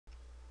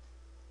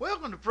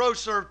Welcome to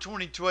ProServe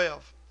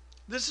 2012.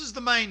 This is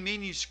the main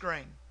menu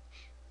screen.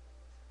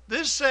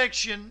 This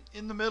section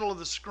in the middle of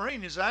the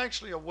screen is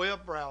actually a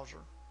web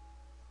browser,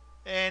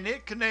 and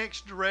it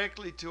connects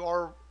directly to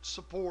our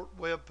support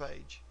web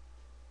page.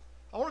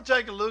 I want to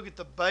take a look at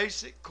the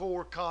basic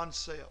core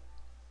concept.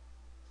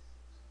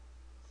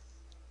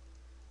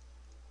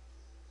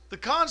 The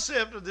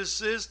concept of this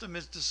system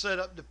is to set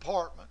up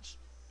departments,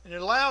 and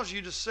it allows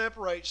you to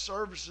separate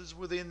services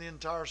within the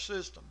entire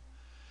system.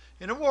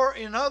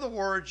 In other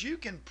words, you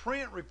can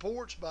print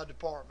reports by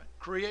department,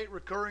 create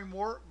recurring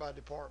work by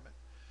department.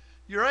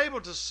 You're able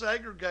to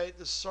segregate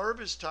the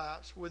service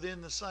types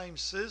within the same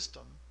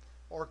system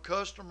or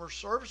customer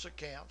service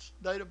accounts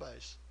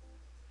database.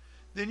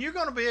 Then you're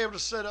going to be able to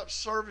set up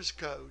service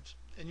codes,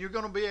 and you're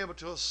going to be able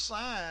to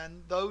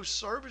assign those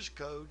service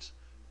codes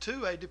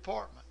to a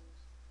department.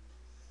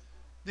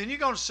 Then you're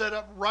going to set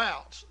up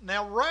routes.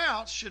 Now,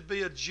 routes should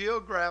be a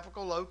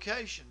geographical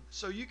location,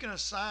 so you can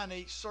assign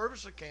each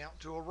service account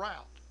to a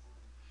route.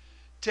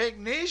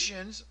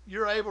 Technicians,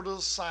 you're able to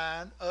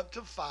assign up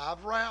to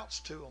 5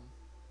 routes to them.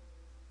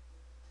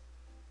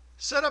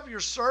 Set up your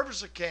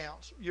service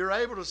accounts. You're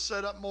able to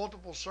set up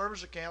multiple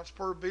service accounts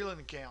per billing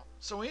account.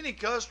 So any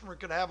customer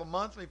could have a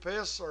monthly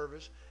pest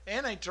service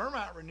and a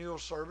termite renewal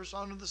service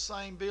under the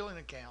same billing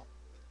account.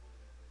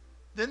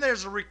 Then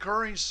there's a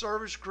recurring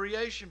service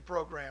creation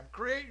program.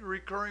 Create your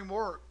recurring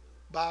work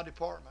by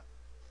department.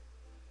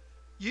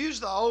 Use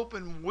the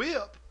Open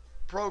WIP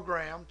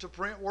program to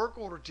print work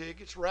order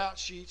tickets, route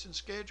sheets, and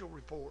schedule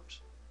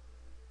reports.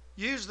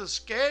 Use the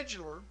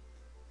scheduler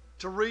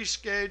to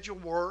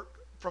reschedule work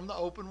from the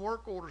open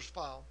work orders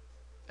file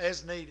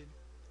as needed.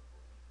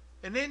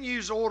 And then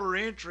use order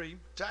entry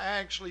to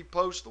actually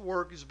post the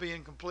work as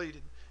being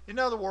completed. In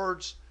other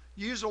words,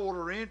 use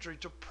order entry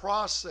to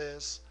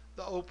process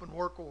the open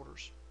work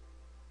orders.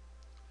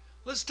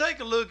 Let's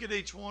take a look at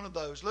each one of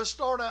those. Let's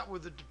start out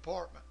with the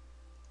department.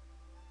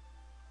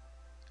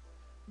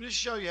 Let me just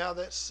show you how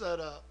that's set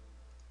up.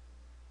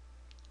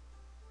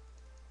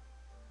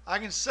 I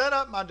can set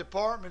up my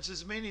departments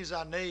as many as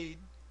I need,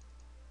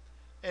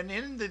 and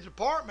in the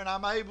department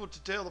I'm able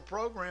to tell the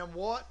program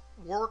what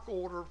work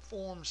order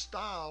form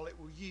style it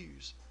will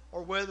use,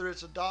 or whether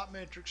it's a dot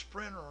matrix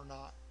printer or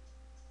not.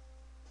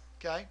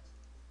 Okay?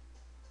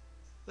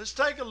 Let's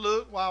take a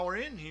look while we're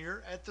in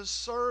here at the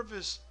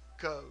service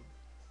code.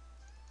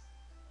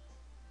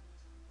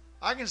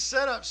 I can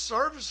set up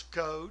service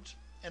codes,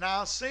 and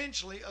I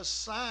essentially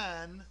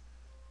assign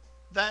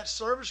that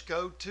service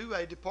code to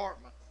a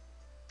department.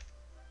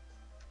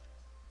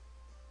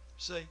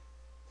 See?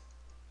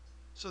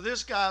 So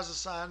this guy's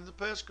assigned to the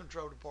pest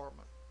control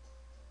department.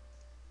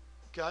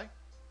 Okay?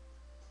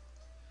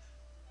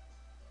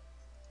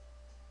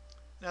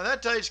 Now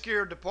that takes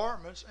care of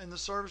departments and the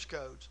service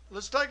codes.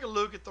 Let's take a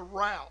look at the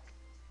route.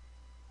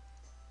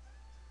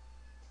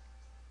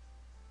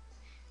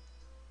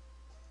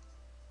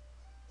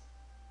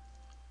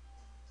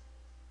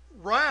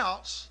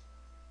 Routes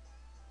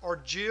are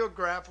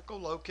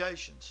geographical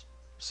locations.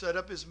 Set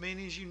up as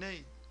many as you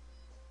need.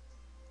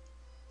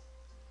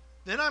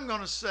 Then I'm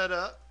going to set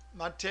up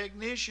my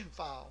technician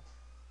file.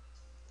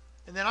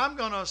 And then I'm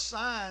going to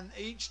assign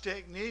each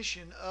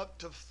technician up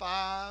to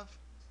 5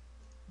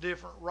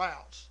 different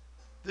routes.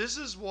 This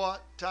is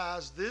what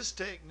ties this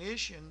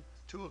technician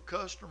to a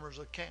customer's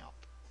account.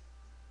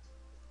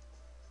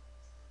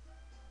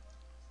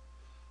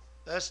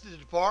 That's the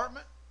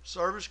department,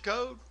 service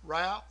code,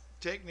 route,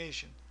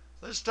 technician.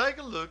 Let's take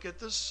a look at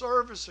the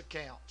service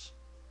accounts.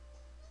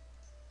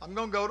 I'm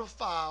going to go to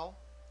File,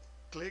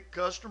 click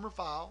Customer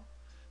File.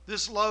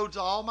 This loads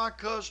all my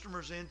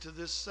customers into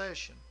this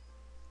session.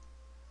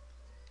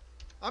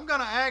 I'm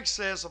going to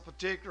access a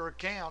particular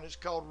account. It's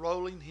called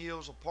Rolling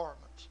Hills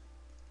Apartments.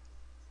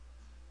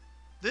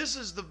 This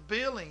is the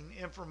billing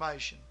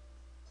information,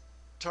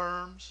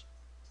 terms,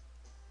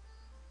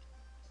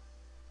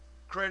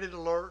 credit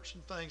alerts,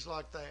 and things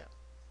like that.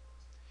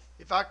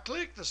 If I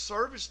click the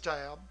Service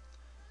tab,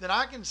 then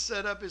I can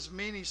set up as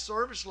many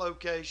service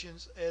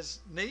locations as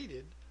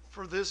needed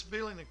for this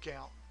billing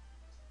account.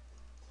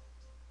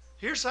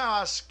 Here's how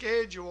I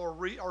schedule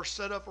or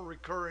set up a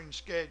recurring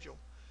schedule.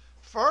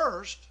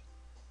 First,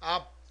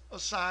 I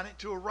assign it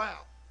to a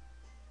route.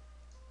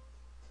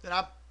 Then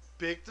I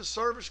pick the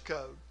service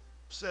code,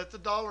 set the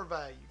dollar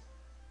value,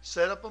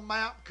 set up a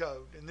map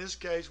code. In this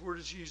case, we're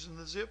just using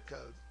the zip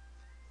code.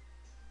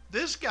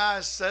 This guy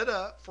is set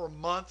up for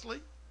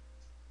monthly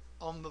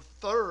on the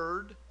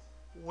 3rd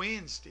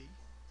Wednesday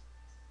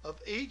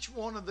of each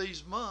one of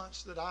these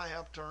months that I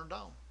have turned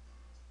on.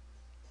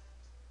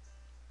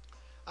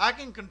 I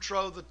can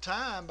control the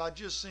time by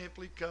just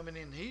simply coming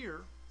in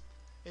here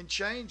and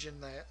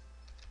changing that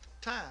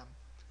time.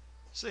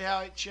 See how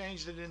it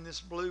changed it in this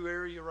blue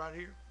area right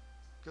here?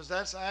 Because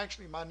that's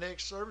actually my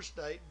next service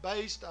date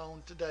based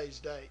on today's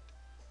date.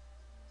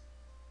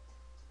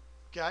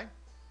 Okay?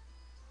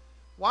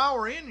 While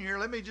we're in here,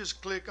 let me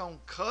just click on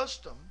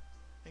Custom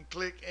and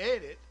click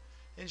Edit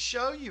and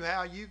show you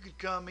how you could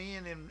come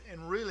in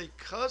and really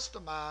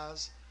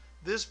customize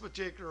this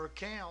particular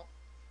account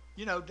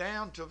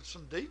down to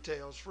some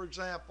details. For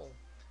example,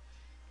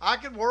 I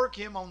could work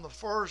him on the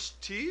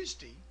first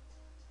Tuesday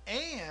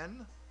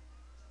and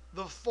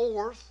the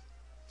fourth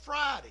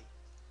Friday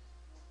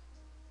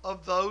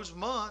of those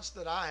months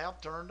that I have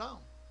turned on.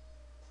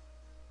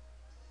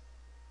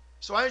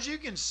 So as you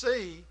can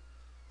see,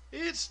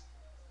 it's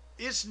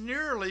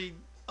nearly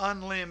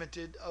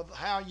unlimited of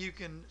how you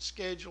can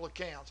schedule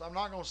accounts. I'm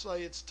not going to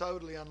say it's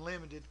totally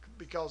unlimited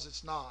because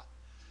it's not,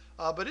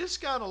 but it's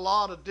got a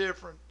lot of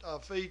different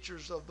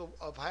features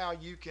of how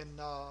you can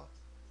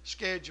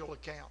schedule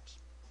accounts.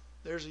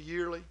 There's a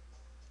yearly,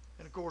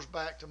 and of course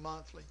back to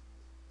monthly,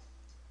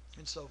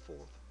 and so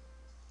forth.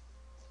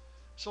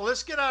 So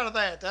let's get out of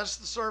that. That's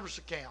the service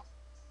account.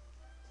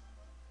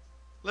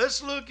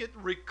 Let's look at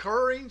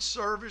recurring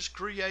service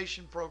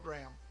creation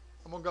program.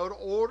 I'm going to go to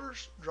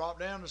orders, drop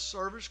down to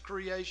service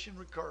creation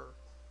recur.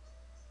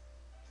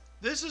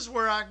 This is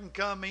where I can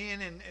come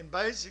in and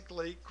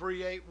basically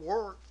create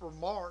work for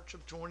March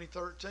of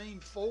 2013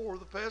 for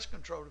the pest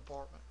control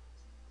department.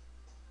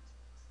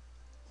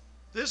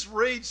 This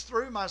reads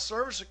through my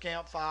service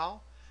account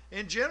file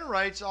and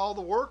generates all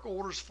the work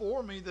orders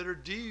for me that are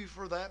due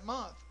for that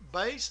month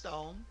based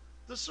on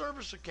the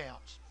service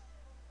accounts.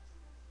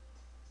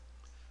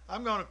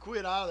 I'm going to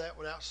quit out of that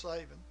without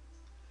saving.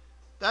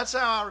 That's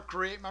how I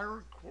create my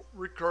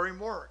recurring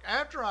work.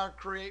 After I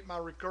create my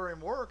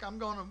recurring work, I'm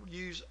going to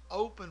use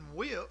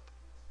OpenWhip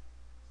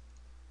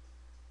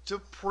to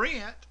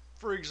print,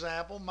 for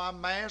example, my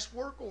mass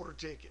work order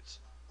tickets.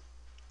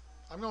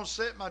 I'm going to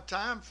set my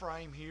time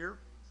frame here.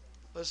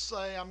 Let's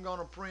say I'm going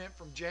to print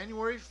from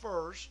January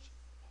 1st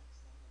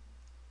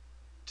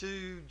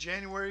to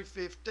January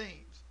 15th.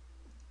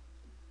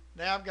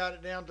 Now I've got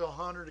it down to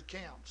 100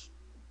 accounts.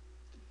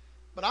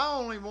 But I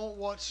only want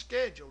what's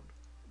scheduled.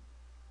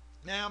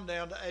 Now I'm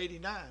down to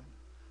 89.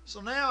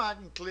 So now I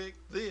can click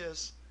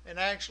this and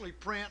actually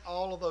print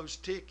all of those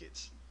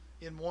tickets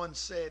in one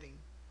setting.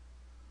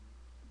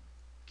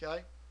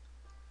 Okay?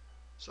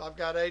 So I've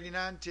got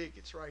 89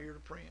 tickets right here to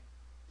print.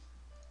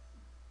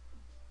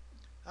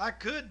 I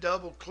could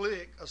double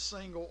click a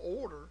single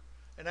order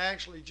and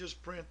actually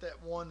just print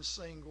that one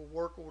single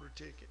work order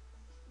ticket.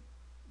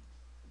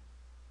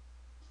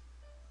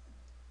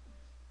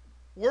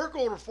 Work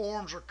order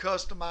forms are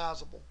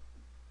customizable.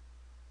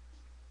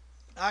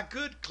 I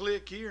could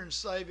click here and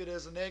save it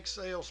as an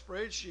Excel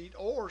spreadsheet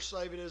or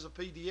save it as a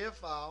PDF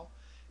file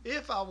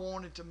if I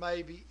wanted to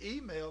maybe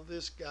email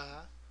this guy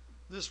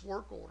this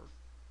work order.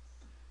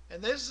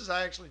 And this is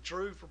actually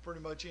true for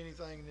pretty much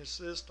anything in this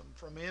system,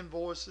 from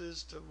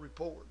invoices to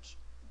reports.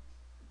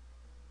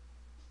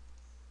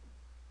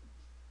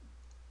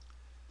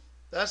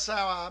 That's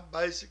how I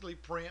basically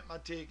print my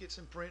tickets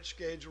and print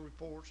schedule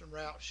reports and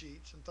route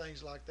sheets and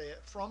things like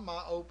that from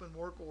my open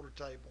work order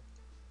table.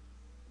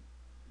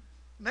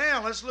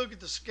 Now let's look at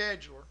the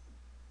scheduler.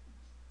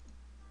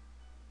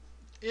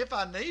 If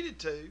I needed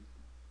to,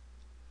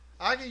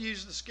 I can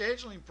use the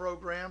scheduling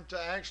program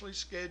to actually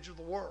schedule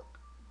the work.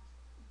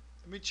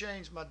 Let me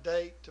change my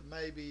date to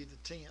maybe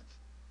the 10th.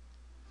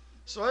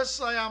 So let's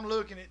say I'm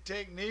looking at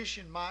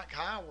technician Mike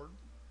Howard,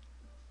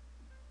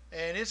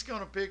 and it's going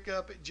to pick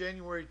up at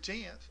January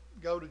 10th,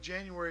 go to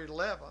January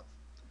 11th,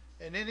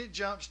 and then it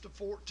jumps to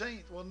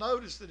 14th. Well,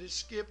 notice that it's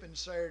skipping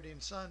Saturday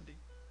and Sunday.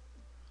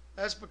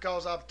 That's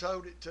because I've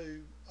towed it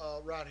to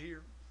right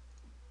here.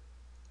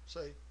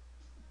 See?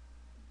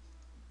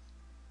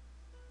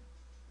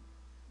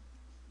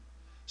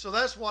 So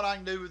that's what I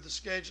can do with the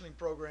scheduling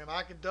program.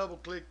 I can double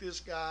click this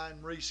guy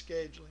and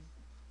reschedule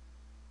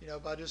him,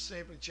 by just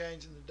simply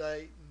changing the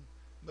date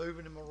and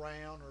moving him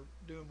around or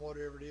doing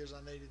whatever it is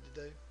I needed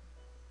to do.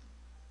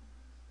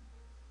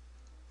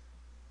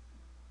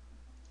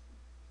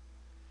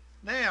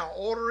 Now,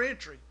 order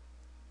entry.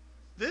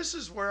 This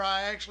is where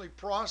I actually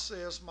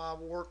process my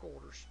work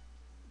orders.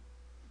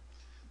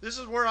 This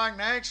is where I can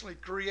actually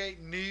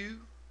create new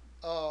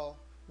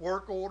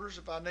work orders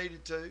if I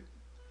needed to.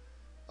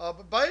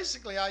 But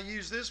basically, I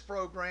use this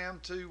program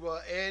to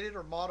edit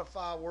or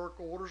modify work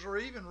orders or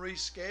even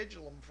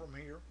reschedule them from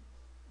here.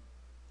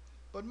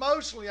 But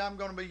mostly, I'm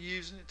going to be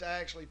using it to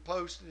actually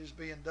post it as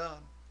being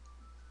done.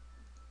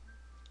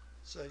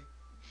 See?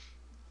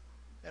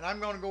 And I'm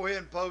going to go ahead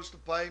and post a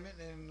payment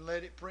and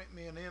let it print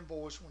me an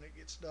invoice when it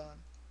gets done.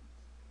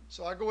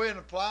 So I go ahead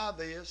and apply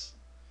this.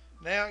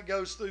 Now it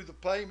goes through the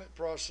payment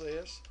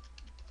process.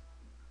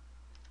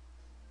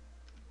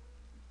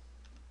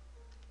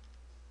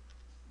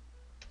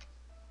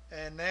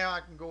 And now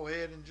I can go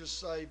ahead and just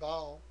save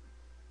all.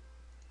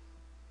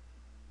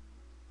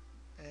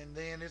 And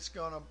then it's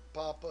going to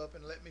pop up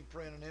and let me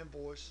print an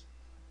invoice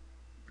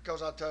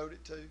because I told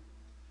it to.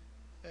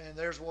 And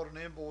there's what an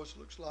invoice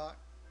looks like.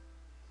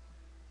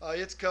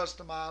 It's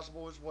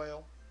customizable as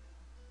well.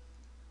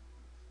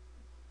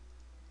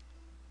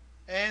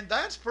 And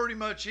that's pretty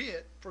much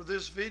it for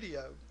this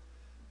video.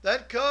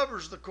 That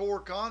covers the core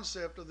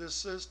concept of this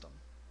system.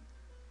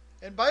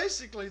 And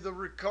basically the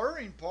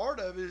recurring part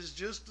of it is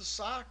just the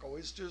cycle.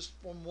 It's just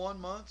from one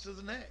month to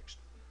the next.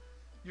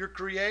 You're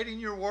creating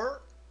your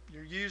work.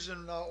 You're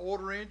using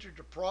order entry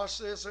to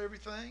process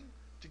everything.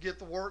 to get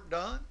the work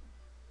done.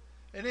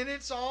 And then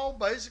it's all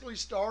basically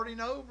starting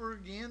over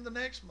again the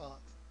next month.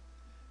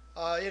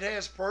 It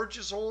has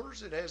purchase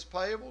orders, it has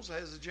payables, it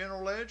has a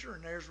general ledger,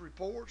 and there's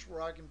reports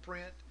where I can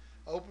print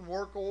open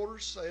work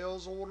orders,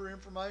 sales order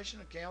information,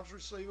 accounts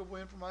receivable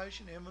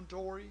information,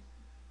 inventory,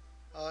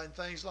 and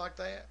things like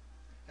that.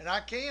 And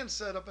I can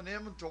set up an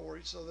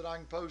inventory so that I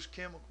can post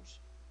chemicals.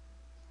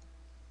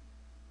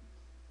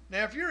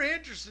 Now, if you're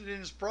interested in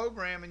this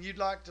program and you'd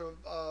like to,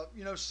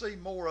 see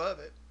more of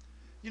it,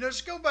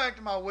 just go back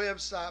to my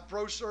website,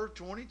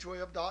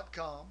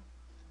 ProServe2012.com.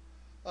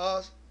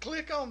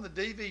 Click on the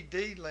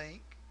DVD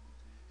link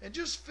and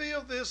just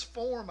fill this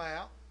form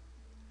out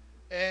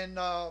and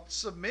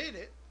submit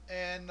it,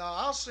 and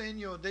I'll send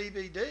you a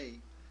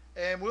DVD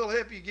and we'll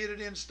help you get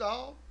it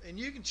installed, and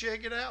you can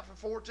check it out for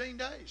 14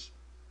 days.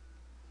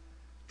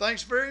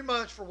 Thanks very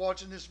much for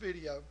watching this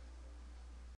video.